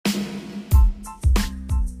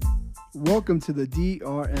Welcome to the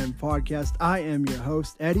DRM podcast. I am your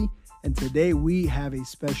host, Eddie, and today we have a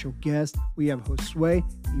special guest. We have Josue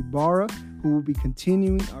Ibarra, who will be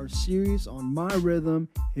continuing our series on My Rhythm,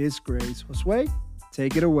 His Grace. Josue,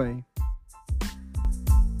 take it away.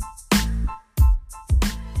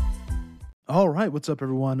 All right, what's up,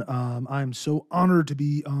 everyone? I'm so honored to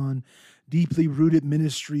be on Deeply Rooted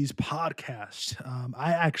Ministries podcast.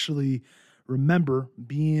 I actually remember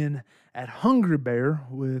being at Hungry Bear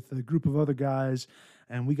with a group of other guys,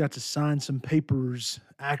 and we got to sign some papers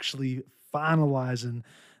actually finalizing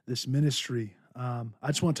this ministry. I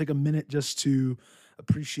just want to take a minute just to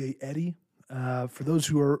appreciate Eddie. For those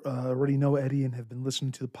who already know Eddie and have been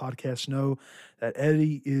listening to the podcast know that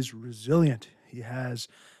Eddie is resilient. He has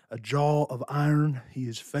a jaw of iron. He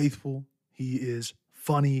is faithful. He is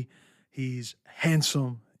funny. He's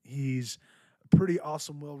handsome. He's a pretty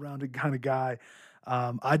awesome, well-rounded kind of guy.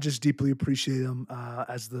 I just deeply appreciate him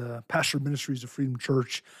as the pastor of ministries of Freedom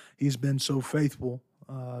Church. He's been so faithful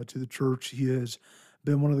to the church. He has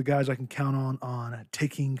been one of the guys I can count on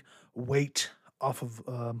taking weight off of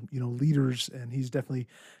leaders, and he's definitely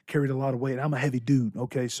carried a lot of weight. I'm a heavy dude,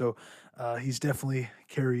 okay, so he's definitely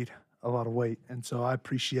carried a lot of weight, and so I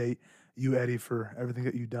appreciate you, Eddie, for everything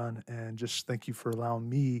that you've done, and just thank you for allowing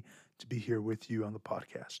me to be here with you on the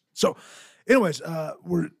podcast. So, anyways,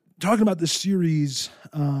 we're talking about this series,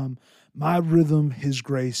 My Rhythm, His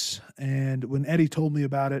Grace, and when Eddie told me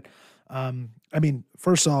about it,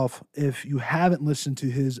 first off, if you haven't listened to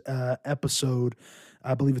his episode,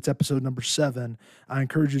 I believe it's episode number 7, I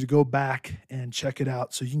encourage you to go back and check it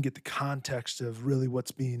out so you can get the context of really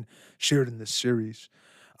what's being shared in this series.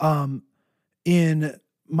 In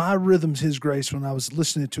My Rhythm's His Grace, when I was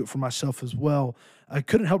listening to it for myself as well, I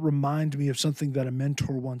couldn't help remind me of something that a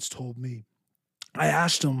mentor once told me. I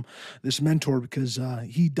asked him, this mentor, because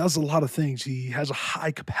he does a lot of things. He has a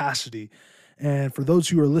high capacity. And for those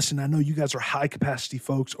who are listening, I know you guys are high capacity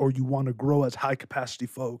folks, or you want to grow as high capacity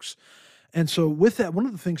folks. And so with that, one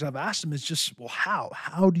of the things I've asked him is just, well, how?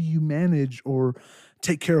 How do you manage or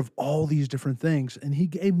take care of all these different things? And he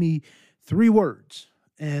gave me 3 words.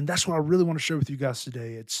 And that's what I really want to share with you guys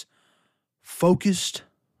today. It's focused,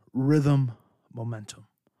 rhythm, momentum.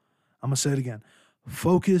 I'm going to say it again.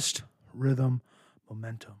 Focused, rhythm,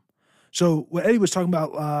 momentum. So what Eddie was talking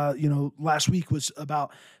about, last week was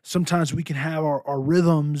about sometimes we can have our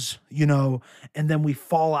rhythms, and then we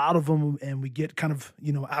fall out of them and we get kind of,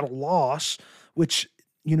 at a loss, which,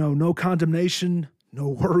 no condemnation, no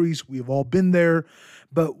worries. We've all been there.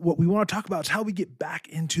 But what we want to talk about is how we get back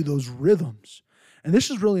into those rhythms. And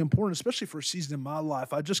this is really important, especially for a season in my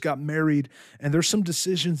life. I just got married, and there's some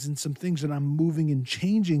decisions and some things that I'm moving and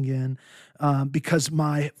changing in because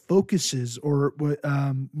my focuses, or what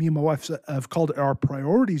me and my wife have called it our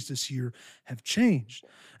priorities this year, have changed.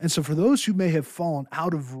 And so for those who may have fallen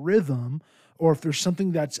out of rhythm, or if there's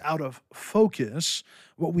something that's out of focus,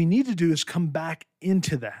 what we need to do is come back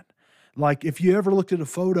into that. Like if you ever looked at a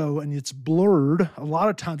photo and it's blurred, a lot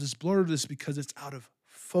of times it's blurred is because it's out of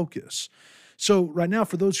focus. So right now,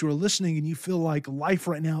 for those who are listening and you feel like life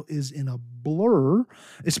right now is in a blur,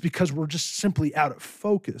 it's because we're just simply out of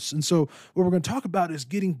focus. And so what we're going to talk about is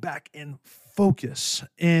getting back in focus.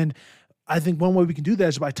 And I think one way we can do that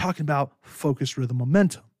is by talking about focus, rhythm,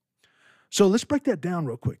 momentum. So let's break that down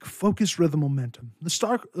real quick. Focus, rhythm, momentum. Let's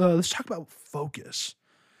talk about focus.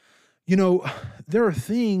 There are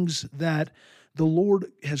things that the Lord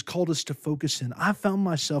has called us to focus in. I found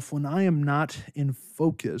myself when I am not in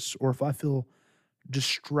focus, or if I feel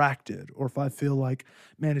distracted, or if I feel like,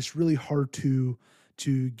 man, it's really hard to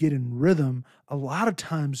get in rhythm, a lot of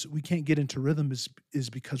times we can't get into rhythm is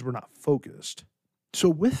because we're not focused. So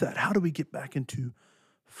with that, how do we get back into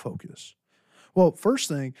focus? Well, first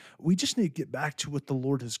thing, we just need to get back to what the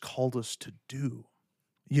Lord has called us to do.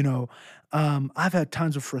 I've had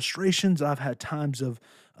times of frustrations. I've had times of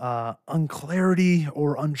unclarity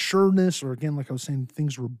or unsureness, or again, like I was saying,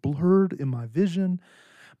 things were blurred in my vision.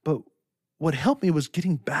 But what helped me was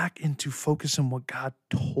getting back into focus on what God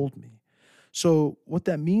told me. So what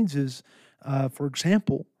that means is, for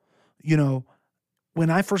example, when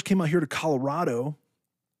I first came out here to Colorado,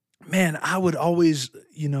 man, I would always,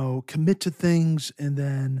 commit to things and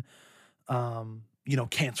then,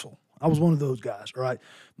 cancel. I was one of those guys, all right?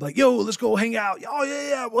 Like, yo, let's go hang out. Oh,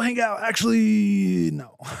 yeah, we'll hang out. Actually,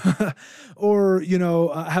 no. Or,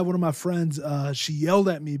 I had one of my friends, she yelled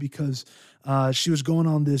at me because she was going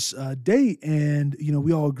on this date, and,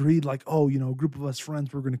 we all agreed, like, a group of us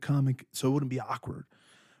friends were going to come, and so it wouldn't be awkward,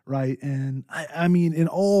 right? And, I mean, in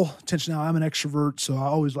all tension now, I'm an extrovert, so I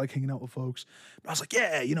always like hanging out with folks. But I was like,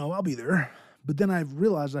 yeah, I'll be there. But then I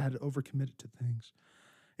realized I had overcommitted to things.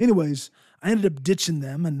 Anyways, I ended up ditching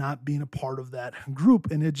them and not being a part of that group,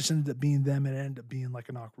 and it just ended up being them, and it ended up being like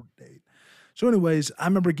an awkward date. So anyways, I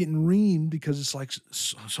remember getting reamed because it's like,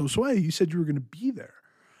 so Sway, you said you were going to be there.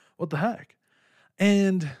 What the heck?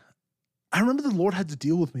 And I remember the Lord had to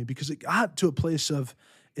deal with me because it got to a place of,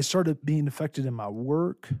 it started being affected in my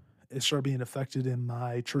work. It started being affected in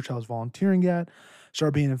my church I was volunteering at.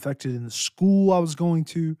 Started being affected in the school I was going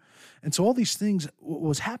to. And so all these things, what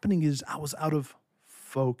was happening is I was out of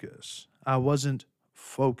focus. I wasn't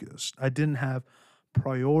focused. I didn't have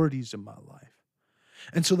priorities in my life.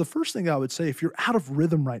 And so the first thing I would say, if you're out of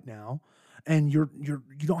rhythm right now and you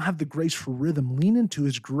don't have the grace for rhythm, lean into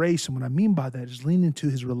his grace. And what I mean by that is lean into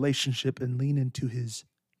his relationship and lean into his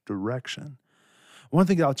direction. One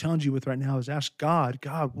thing I'll challenge you with right now is ask God,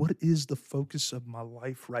 what is the focus of my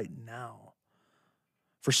life right now?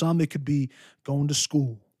 For some, it could be going to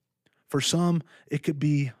school. For some, it could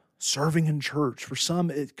be serving in church. For some,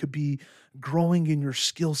 it could be growing in your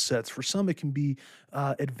skill sets. For some, it can be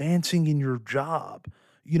advancing in your job.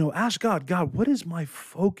 Ask God, what is my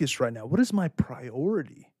focus right now? What is my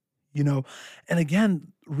priority? And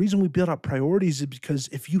again, the reason we build out priorities is because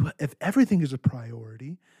if everything is a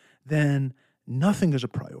priority, then nothing is a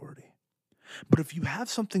priority. But if you have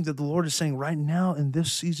something that the Lord is saying right now in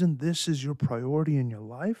this season, this is your priority in your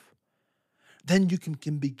life, then you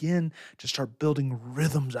can begin to start building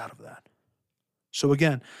rhythms out of that. So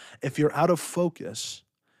again, if you're out of focus,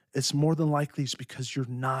 it's more than likely it's because you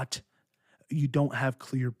don't have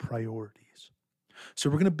clear priorities. So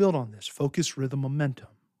we're going to build on this focus, rhythm, momentum,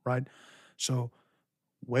 right? So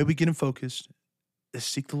way we get in focus is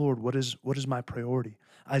seek the Lord. What is my priority?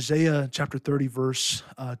 Isaiah chapter 30, verse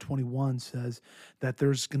 21 says that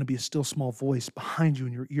there's going to be a still small voice behind you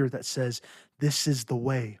in your ear that says, this is the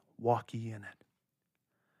way, walk ye in it.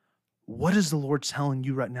 What is the Lord telling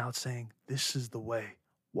you right now? It's saying, this is the way,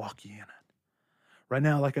 walk ye in it. Right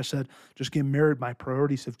now, like I said, just getting married, my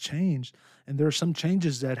priorities have changed. And there are some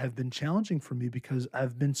changes that have been challenging for me because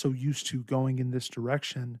I've been so used to going in this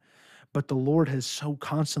direction. But the Lord has so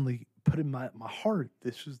constantly put in my heart,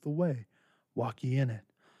 this is the way, walk ye in it.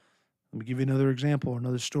 Let me give you another example,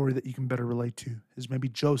 another story that you can better relate to is maybe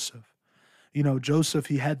Joseph. Joseph,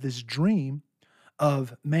 he had this dream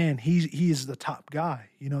of, man, he is the top guy,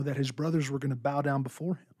 that his brothers were going to bow down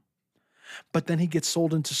before him. But then he gets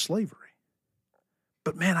sold into slavery.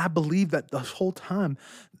 But man, I believe that the whole time,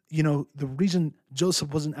 the reason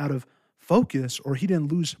Joseph wasn't out of focus or he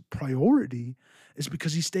didn't lose priority is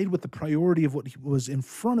because he stayed with the priority of what was in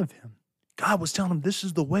front of him. God was telling him, this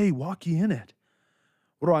is the way, walk ye in it.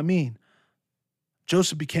 What do I mean?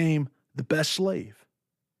 Joseph became the best slave.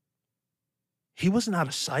 He wasn't out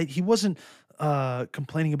of sight. He wasn't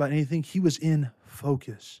complaining about anything. He was in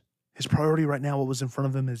focus. His priority right now, what was in front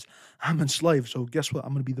of him is, I'm enslaved, so guess what?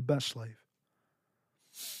 I'm going to be the best slave.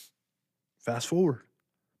 Fast forward,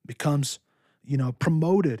 becomes,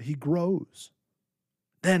 promoted. He grows.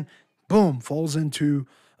 Then, boom, falls into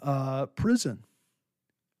prison.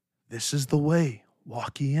 This is the way,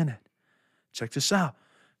 walk ye in it. Check this out.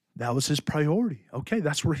 That was his priority. Okay,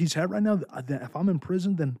 that's where he's at right now. If I'm in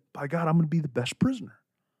prison, then by God, I'm going to be the best prisoner.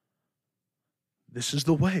 This is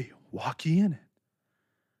the way, walk ye in it.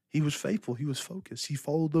 He was faithful. He was focused. He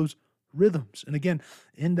followed those rhythms. And again,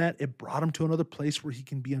 in that, it brought him to another place where he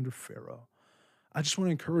can be under Pharaoh. I just want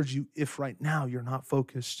to encourage you, if right now you're not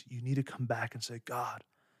focused, you need to come back and say, God,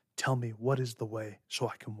 tell me what is the way so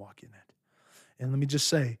I can walk in it. And let me just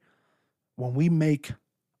say, when we make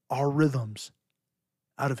our rhythms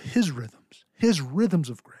out of his rhythms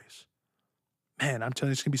of grace, man, I'm telling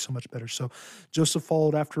you, it's going to be so much better. So Joseph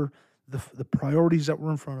followed after the priorities that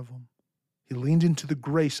were in front of him. He leaned into the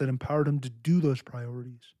grace that empowered him to do those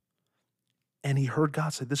priorities. And he heard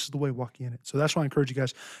God say, this is the way, walk ye in it. So that's why I encourage you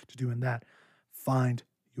guys to do in that. Find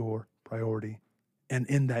your priority. And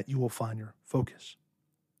in that, you will find your focus.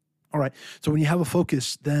 All right. So when you have a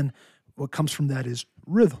focus, then what comes from that is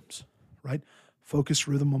rhythms, right? Focus,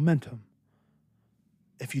 rhythm, momentum.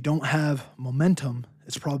 If you don't have momentum,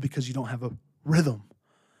 it's probably because you don't have a rhythm.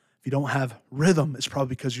 If you don't have rhythm, it's probably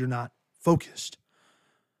because you're not focused.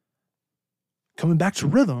 Coming back to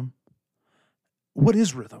rhythm, what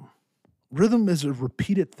is rhythm? Rhythm is a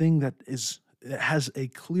repeated thing that has a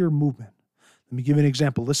clear movement. Let me give you an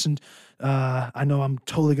example. Listen, I know I'm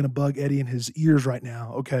totally going to bug Eddie in his ears right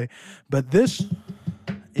now, okay? But this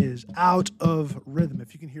is out of rhythm,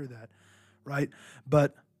 if you can hear that, right?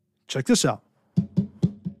 But check this out.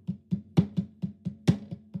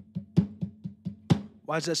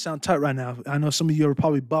 Why does that sound tight right now? I know some of you are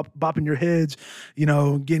probably bopping your heads,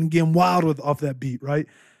 getting wild off that beat, right?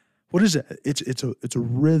 What is it? It's a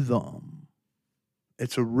rhythm.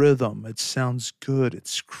 It's a rhythm. It sounds good.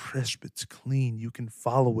 It's crisp. It's clean. You can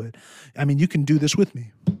follow it. I mean, you can do this with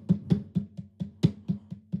me,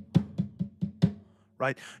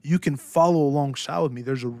 right? You can follow alongside with me.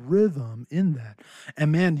 There's a rhythm in that.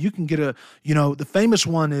 And man, you can get the famous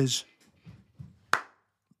one is,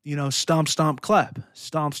 stomp, stomp, clap,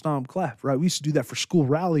 stomp, stomp, clap, right? We used to do that for school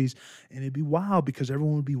rallies, and it'd be wild because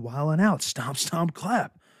everyone would be wilding out, stomp, stomp,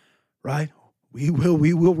 clap, right? We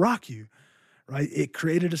will rock you, right? It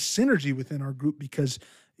created a synergy within our group because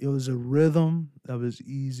it was a rhythm that was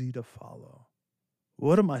easy to follow.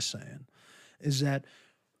 What am I saying? Is that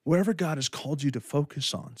wherever God has called you to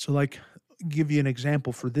focus on. So like, give you an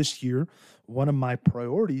example for this year, one of my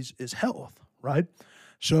priorities is health, right?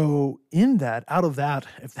 So out of that,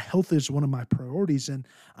 if the health is one of my priorities, then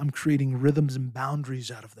I'm creating rhythms and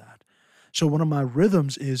boundaries out of that. So one of my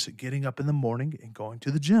rhythms is getting up in the morning and going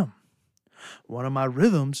to the gym. One of my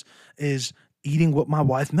rhythms is eating what my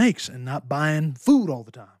wife makes and not buying food all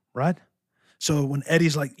the time, right? So when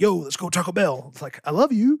Eddie's like, yo, let's go Taco Bell, it's like, I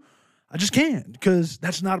love you. I just can't because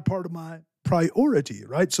that's not a part of my priority,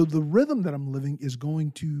 right? So the rhythm that I'm living is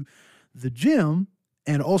going to the gym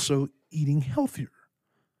and also eating healthier,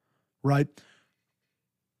 right?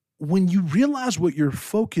 When you realize what your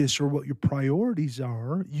focus or what your priorities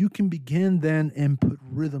are, you can begin then and put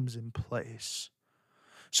rhythms in place.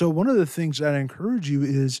 So one of the things that I encourage you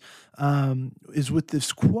is with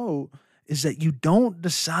this quote is that you don't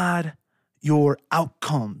decide your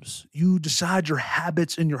outcomes. You decide your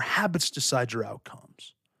habits, and your habits decide your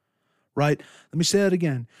outcomes, right? Let me say that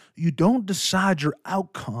again. You don't decide your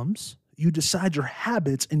outcomes. You decide your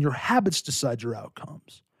habits, and your habits decide your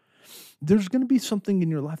outcomes. There's going to be something in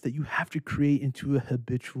your life that you have to create into a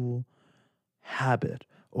habitual habit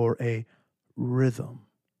or a rhythm,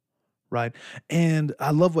 right? And I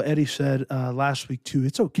love what Eddie said last week too.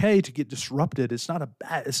 It's okay to get disrupted. It's not a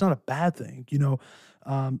bad thing.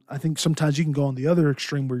 I think sometimes you can go on the other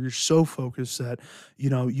extreme where you're so focused that,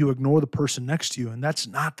 you ignore the person next to you. And that's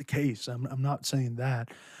not the case. I'm not saying that.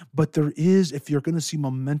 But there is, if you're going to see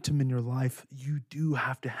momentum in your life, you do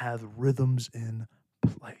have to have rhythms in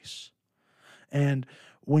place. And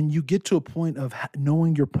when you get to a point of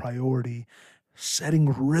knowing your priority, setting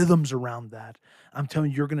rhythms around that, I'm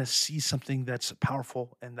telling you, you're going to see something that's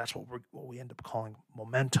powerful. And that's what we end up calling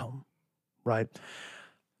momentum, right?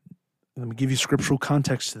 Let me give you scriptural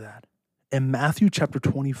context to that. In Matthew chapter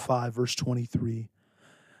 25, verse 23,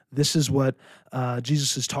 this is what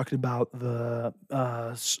Jesus is talking about the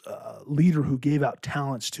leader who gave out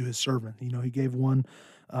talents to his servant. He gave one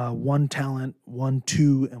talent, 1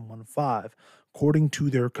 2, and 1 5, according to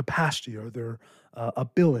their capacity or their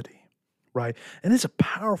ability, right? And it's a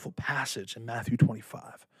powerful passage in Matthew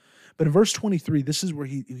 25. But in verse 23, this is where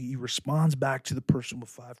he responds back to the person with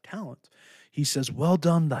 5 talents. He says, well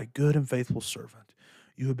done, thy good and faithful servant.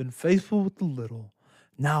 You have been faithful with the little.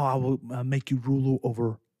 Now I will make you ruler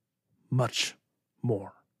over much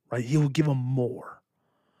more, right? He will give them more.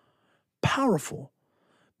 Powerful.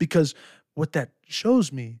 Because what that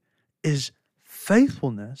shows me is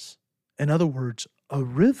faithfulness. In other words, a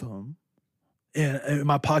rhythm. In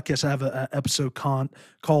my podcast, I have an episode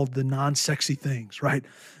called The Non-Sexy Things, right?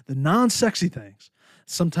 The non-sexy things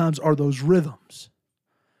sometimes are those rhythms.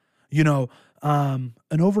 An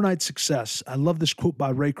overnight success. I love this quote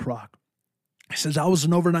by Ray Kroc. He says, I was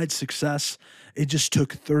an overnight success. It just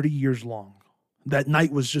took 30 years long. That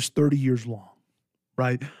night was just 30 years long,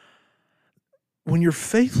 right? When you're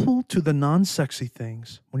faithful to the non-sexy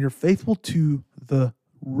things, when you're faithful to the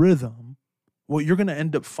rhythm, what you're going to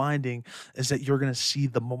end up finding is that you're going to see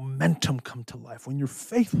the momentum come to life. When you're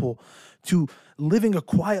faithful to living a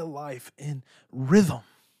quiet life in rhythm,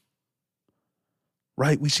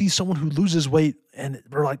 right? We see someone who loses weight and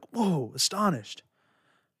we're like, whoa, astonished.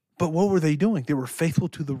 But what were they doing? They were faithful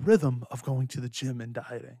to the rhythm of going to the gym and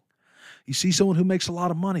dieting. You see someone who makes a lot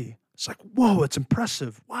of money. It's like, whoa, it's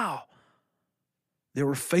impressive. Wow. They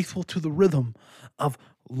were faithful to the rhythm of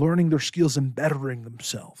learning their skills and bettering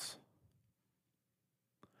themselves.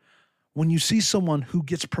 When you see someone who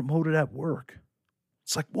gets promoted at work,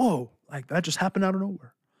 it's like, whoa, like that just happened out of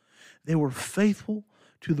nowhere. They were faithful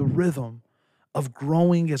to the rhythm of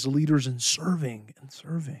growing as leaders and serving and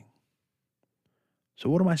serving. So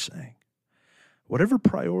what am I saying? Whatever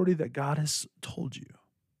priority that God has told you,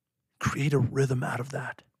 create a rhythm out of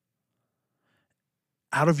that.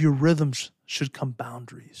 Out of your rhythms should come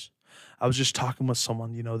boundaries. I was just talking with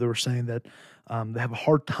someone, they were saying that they have a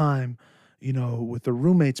hard time, with their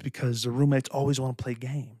roommates because their roommates always want to play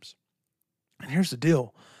games. And here's the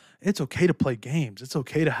deal. It's okay to play games. It's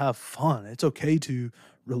okay to have fun. It's okay to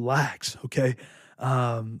relax, okay?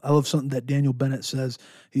 I love something that Daniel Bennett says.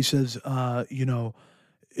 He says,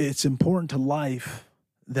 it's important to life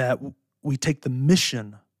that we take the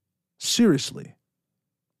mission seriously,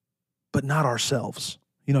 but not ourselves.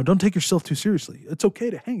 Don't take yourself too seriously. It's okay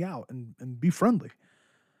to hang out and be friendly.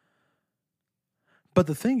 But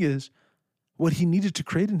the thing is, what he needed to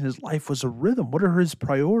create in his life was a rhythm. What are his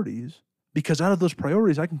priorities? Because out of those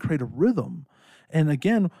priorities, I can create a rhythm. And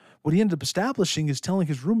again, what he ended up establishing is telling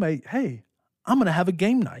his roommate, hey, I'm going to have a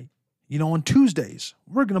game night. On Tuesdays,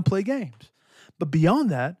 we're going to play games. But beyond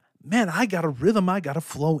that, man, I got a rhythm I got to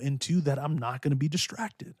flow into that I'm not going to be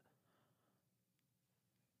distracted.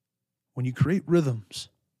 When you create rhythms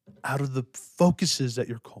out of the focuses that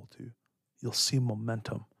you're called to, you'll see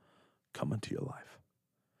momentum come into your life.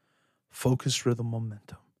 Focus, rhythm,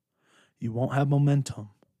 momentum. You won't have momentum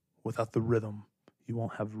without the rhythm. You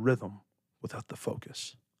won't have rhythm without the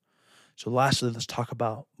focus. So lastly, let's talk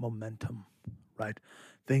about momentum, right?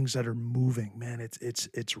 Things that are moving, man,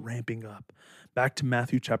 it's ramping up. Back to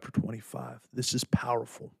Matthew chapter 25. This is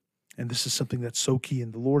powerful. And this is something that's so key.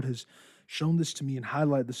 And the Lord has shown this to me and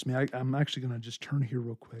highlighted this to me. I'm actually going to just turn here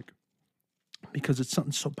real quick because it's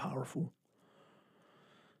something so powerful.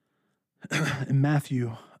 In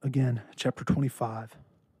Matthew, again, chapter 25,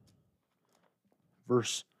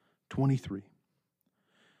 verse 23.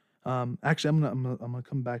 Actually, I'm gonna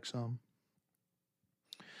come back some.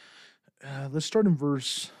 Let's start in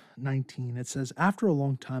verse 19. It says, after a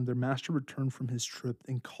long time, their master returned from his trip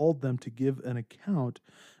and called them to give an account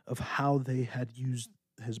of how they had used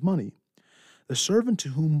his money. The servant to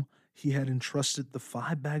whom he had entrusted the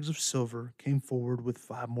 5 bags of silver came forward with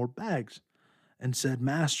 5 more bags and said,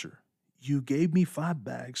 Master, you gave me 5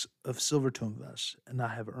 bags of silver to invest, and I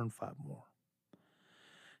have earned 5 more.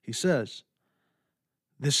 He says,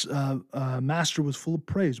 this master was full of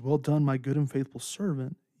praise. Well done, my good and faithful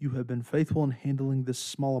servant. You have been faithful in handling this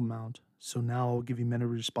small amount, so now I'll give you many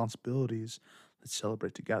responsibilities. Let's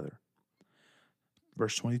celebrate together.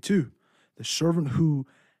 Verse 22, the servant who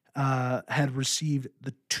had received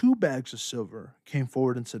the 2 bags of silver came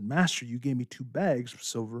forward and said, Master, you gave me 2 bags of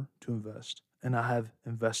silver to invest, and I have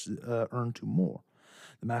earned 2 more.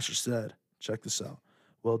 The master said, check this out.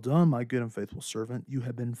 Well done, my good and faithful servant. You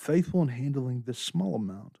have been faithful in handling this small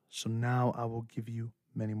amount, so now I will give you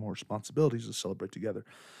many more responsibilities to celebrate together.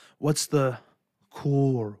 What's the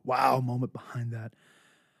cool or wow moment behind that?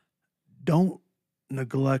 Don't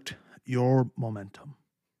neglect your momentum.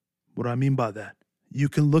 What do I mean by that? You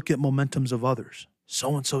can look at momentums of others.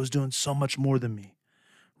 So-and-so is doing so much more than me,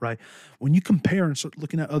 right? When you compare and start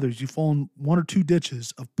looking at others, you fall in 1 or 2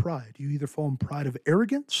 ditches of pride. You either fall in pride of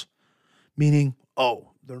arrogance, meaning, oh,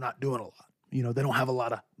 they're not doing a lot. They don't have a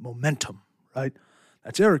lot of momentum, right?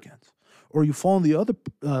 That's arrogance. Or you fall in the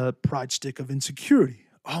other pride stick of insecurity.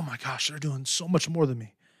 Oh my gosh, they're doing so much more than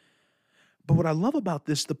me. But what I love about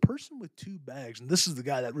this, the person with 2 bags, and this is the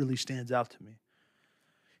guy that really stands out to me,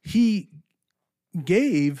 he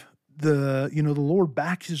gave the Lord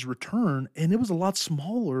back his return, and it was a lot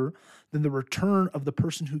smaller than the return of the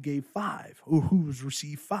person who gave 5 or who was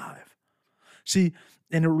received 5. See,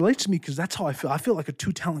 and it relates to me because that's how I feel. I feel like a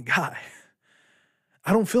 2-talent guy.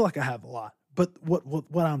 I don't feel like I have a lot. But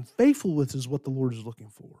what I'm faithful with is what the Lord is looking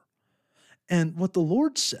for. And what the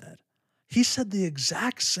Lord said, he said the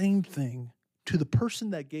exact same thing to the person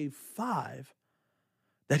that gave 5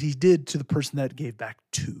 that he did to the person that gave back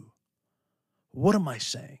 2. What am I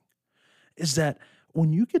saying? Is that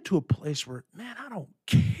when you get to a place where, man, I don't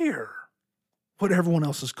care what everyone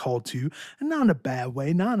else is called to, and not in a bad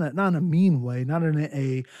way, not in a mean way, not in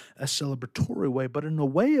a celebratory way, but in a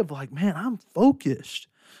way of like, man, I'm focused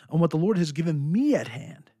on what the Lord has given me at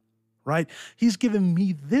hand, right? He's given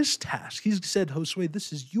me this task. He's said, Josue,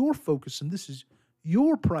 this is your focus and this is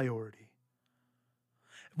your priority.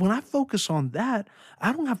 When I focus on that,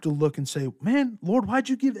 I don't have to look and say, man, Lord, why'd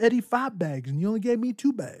you give Eddie 5 bags and you only gave me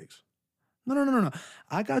 2 bags? No.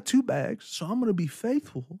 I got 2 bags, so I'm going to be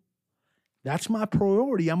faithful. That's my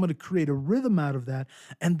priority. I'm going to create a rhythm out of that.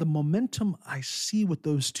 And the momentum I see with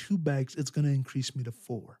those 2 bags, it's going to increase me to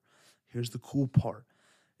 4. Here's the cool part.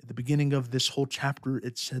 At the beginning of this whole chapter,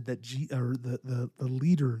 it said that the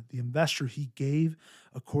leader, the investor, he gave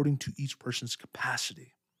according to each person's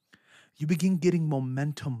capacity. You begin getting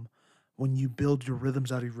momentum when you build your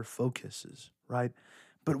rhythms out of your focuses, right?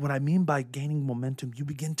 But what I mean by gaining momentum, you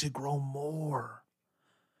begin to grow more.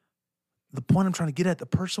 The point I'm trying to get at, the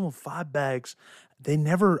person with 5 bags, I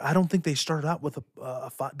don't think they started out with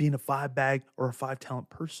being a 5 bag or a 5 talent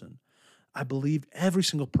person. I believe every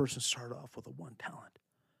single person started off with a 1 talent,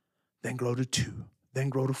 then grow to 2, then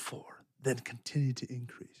grow to 4, then continue to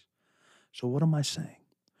increase. So what am I saying?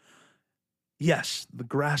 Yes, the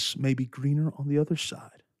grass may be greener on the other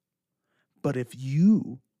side, but if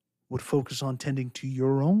you would focus on tending to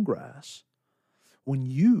your own grass, when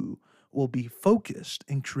you will be focused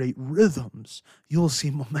and create rhythms, you'll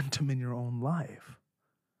see momentum in your own life.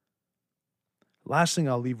 Last thing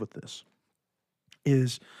I'll leave with this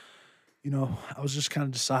is, I was just kind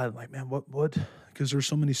of deciding, like, man, what, because there's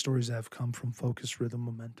so many stories that have come from focus, rhythm,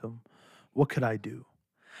 momentum. What could I do?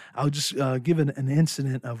 I'll just give an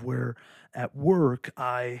incident of where at work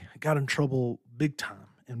I got in trouble big time,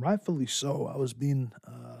 and rightfully so. I was being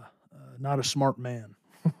not a smart man,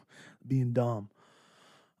 being dumb.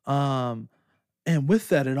 And with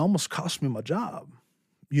that, it almost cost me my job,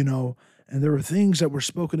 and there were things that were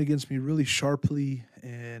spoken against me really sharply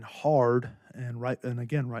and hard, and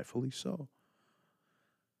again, rightfully so.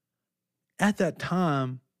 At that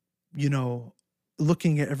time,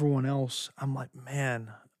 looking at everyone else, I'm like, man,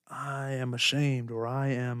 I am ashamed, or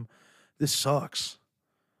this sucks.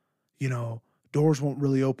 Doors weren't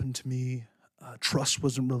really open to me. Trust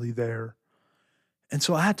wasn't really there. And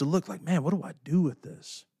so I had to look like, man, what do I do with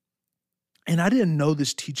this? And I didn't know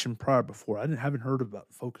this teaching prior before. I haven't heard about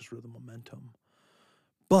focus, rhythm, momentum.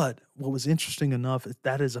 But what was interesting enough is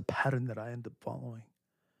that is a pattern that I ended up following,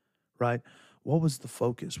 right? What was the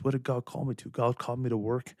focus? What did God call me to? God called me to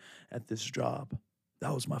work at this job.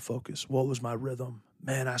 That was my focus. What was my rhythm?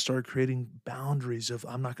 Man, I started creating boundaries of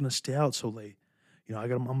I'm not going to stay out so late. I'm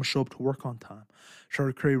going to show up to work on time.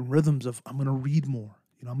 Started creating rhythms of I'm going to read more.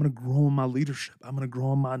 I'm going to grow in my leadership. I'm going to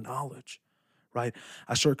grow in my knowledge, right?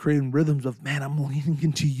 I started creating rhythms of, man, I'm leaning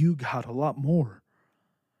into you, God, a lot more,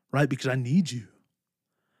 right? Because I need you.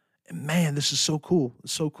 And man, this is so cool.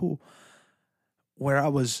 It's so cool. Where I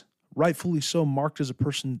was rightfully so marked as a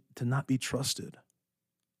person to not be trusted.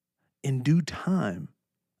 In due time,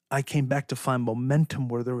 I came back to find momentum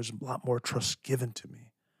where there was a lot more trust given to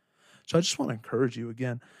me. So I just want to encourage you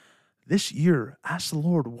again, this year, ask the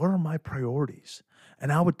Lord, what are my priorities?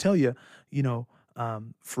 And I would tell you,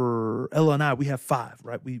 for Ella and I, we have 5,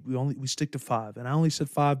 right? We stick to 5. And I only said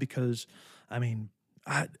 5 because,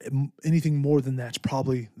 anything more than that's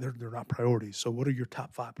probably, they're not priorities. So what are your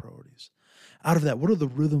top 5 priorities? Out of that, what are the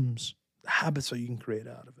rhythms, the habits that you can create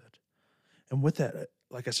out of it? And with that,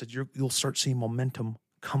 like I said, you'll start seeing momentum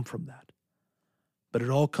come from that. But it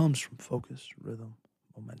all comes from focus, rhythm,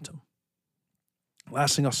 momentum.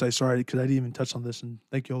 Last thing I'll say, sorry, because I didn't even touch on this, and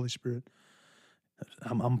thank you, Holy Spirit.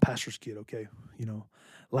 I'm a pastor's kid, okay?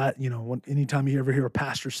 Anytime you ever hear a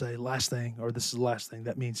pastor say last thing, or this is the last thing,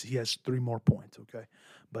 that means he has 3 more points, okay?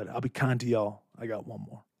 But I'll be kind to y'all. I got 1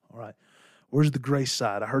 more, all right? Where's the grace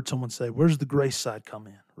side? I heard someone say, where's the grace side come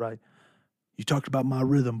in, right? You talked about my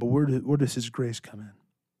rhythm, but where does his grace come in?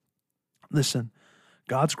 Listen,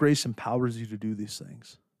 God's grace empowers you to do these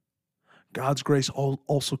things. God's grace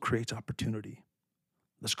also creates opportunity.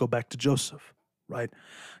 Let's go back to Joseph, right?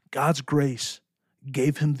 God's grace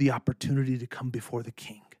gave him the opportunity to come before the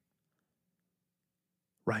king,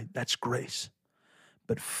 right? That's grace.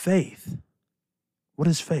 But faith, what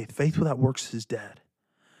is faith? Faith without works is dead.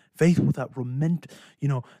 Faith without the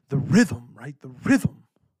rhythm, right? The rhythm.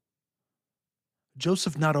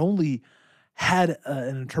 Joseph not only had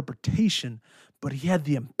an interpretation, but he had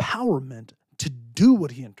the empowerment to do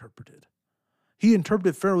what he interpreted. He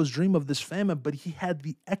interpreted Pharaoh's dream of this famine, but he had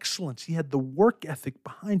the excellence. He had the work ethic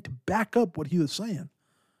behind to back up what he was saying.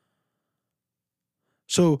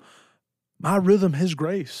 So my rhythm, his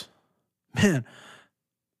grace, man,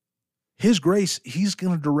 his grace, he's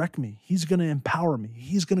going to direct me. He's going to empower me.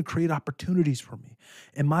 He's going to create opportunities for me.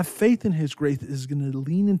 And my faith in his grace is going to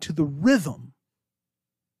lean into the rhythm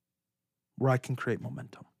where I can create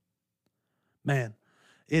momentum. Man,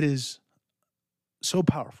 it is so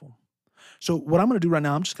powerful. So what I'm going to do right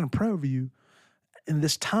now, I'm just going to pray over you in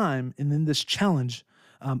this time and in this challenge.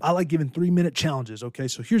 I like giving 3-minute challenges, okay?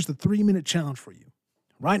 So here's the 3-minute challenge for you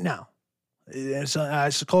right now. It's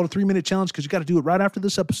called a 3-minute challenge because you got to do it right after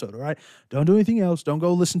this episode, all right? Don't do anything else. Don't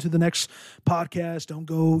go listen to the next podcast. Don't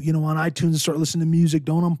go, on iTunes and start listening to music.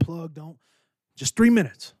 Don't unplug. Just 3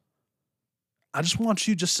 minutes. I just want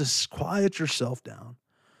you just to quiet yourself down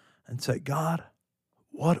and say, God,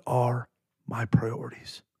 what are my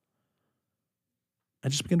priorities?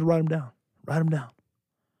 And just begin to write them down. Write them down.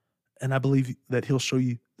 And I believe that he'll show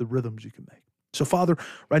you the rhythms you can make. So, Father,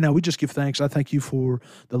 right now we just give thanks. I thank you for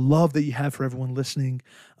the love that you have for everyone listening.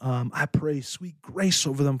 I pray sweet grace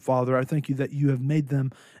over them, Father. I thank you that you have made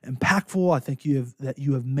them impactful. I thank you that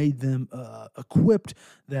you have made them equipped,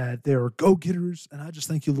 that they're go-getters. And I just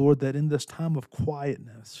thank you, Lord, that in this time of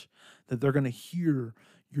quietness, that they're going to hear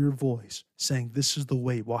your voice saying, this is the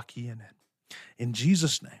way, walk ye in it. In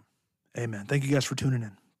Jesus' name, amen. Thank you guys for tuning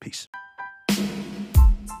in. Peace.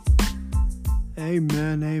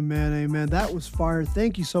 Amen, amen, amen. That was fire.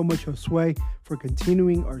 Thank you so much, Josue, for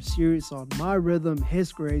continuing our series on My Rhythm,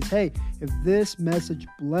 His Grace. Hey, if this message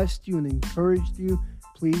blessed you and encouraged you,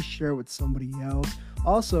 please share with somebody else.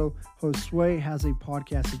 Also, Josue has a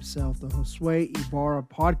podcast himself, the Josue Ibarra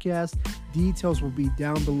podcast. Details will be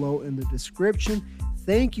down below in the description.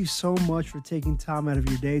 Thank you so much for taking time out of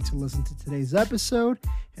your day to listen to today's episode,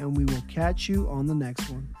 and we will catch you on the next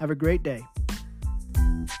one. Have a great day.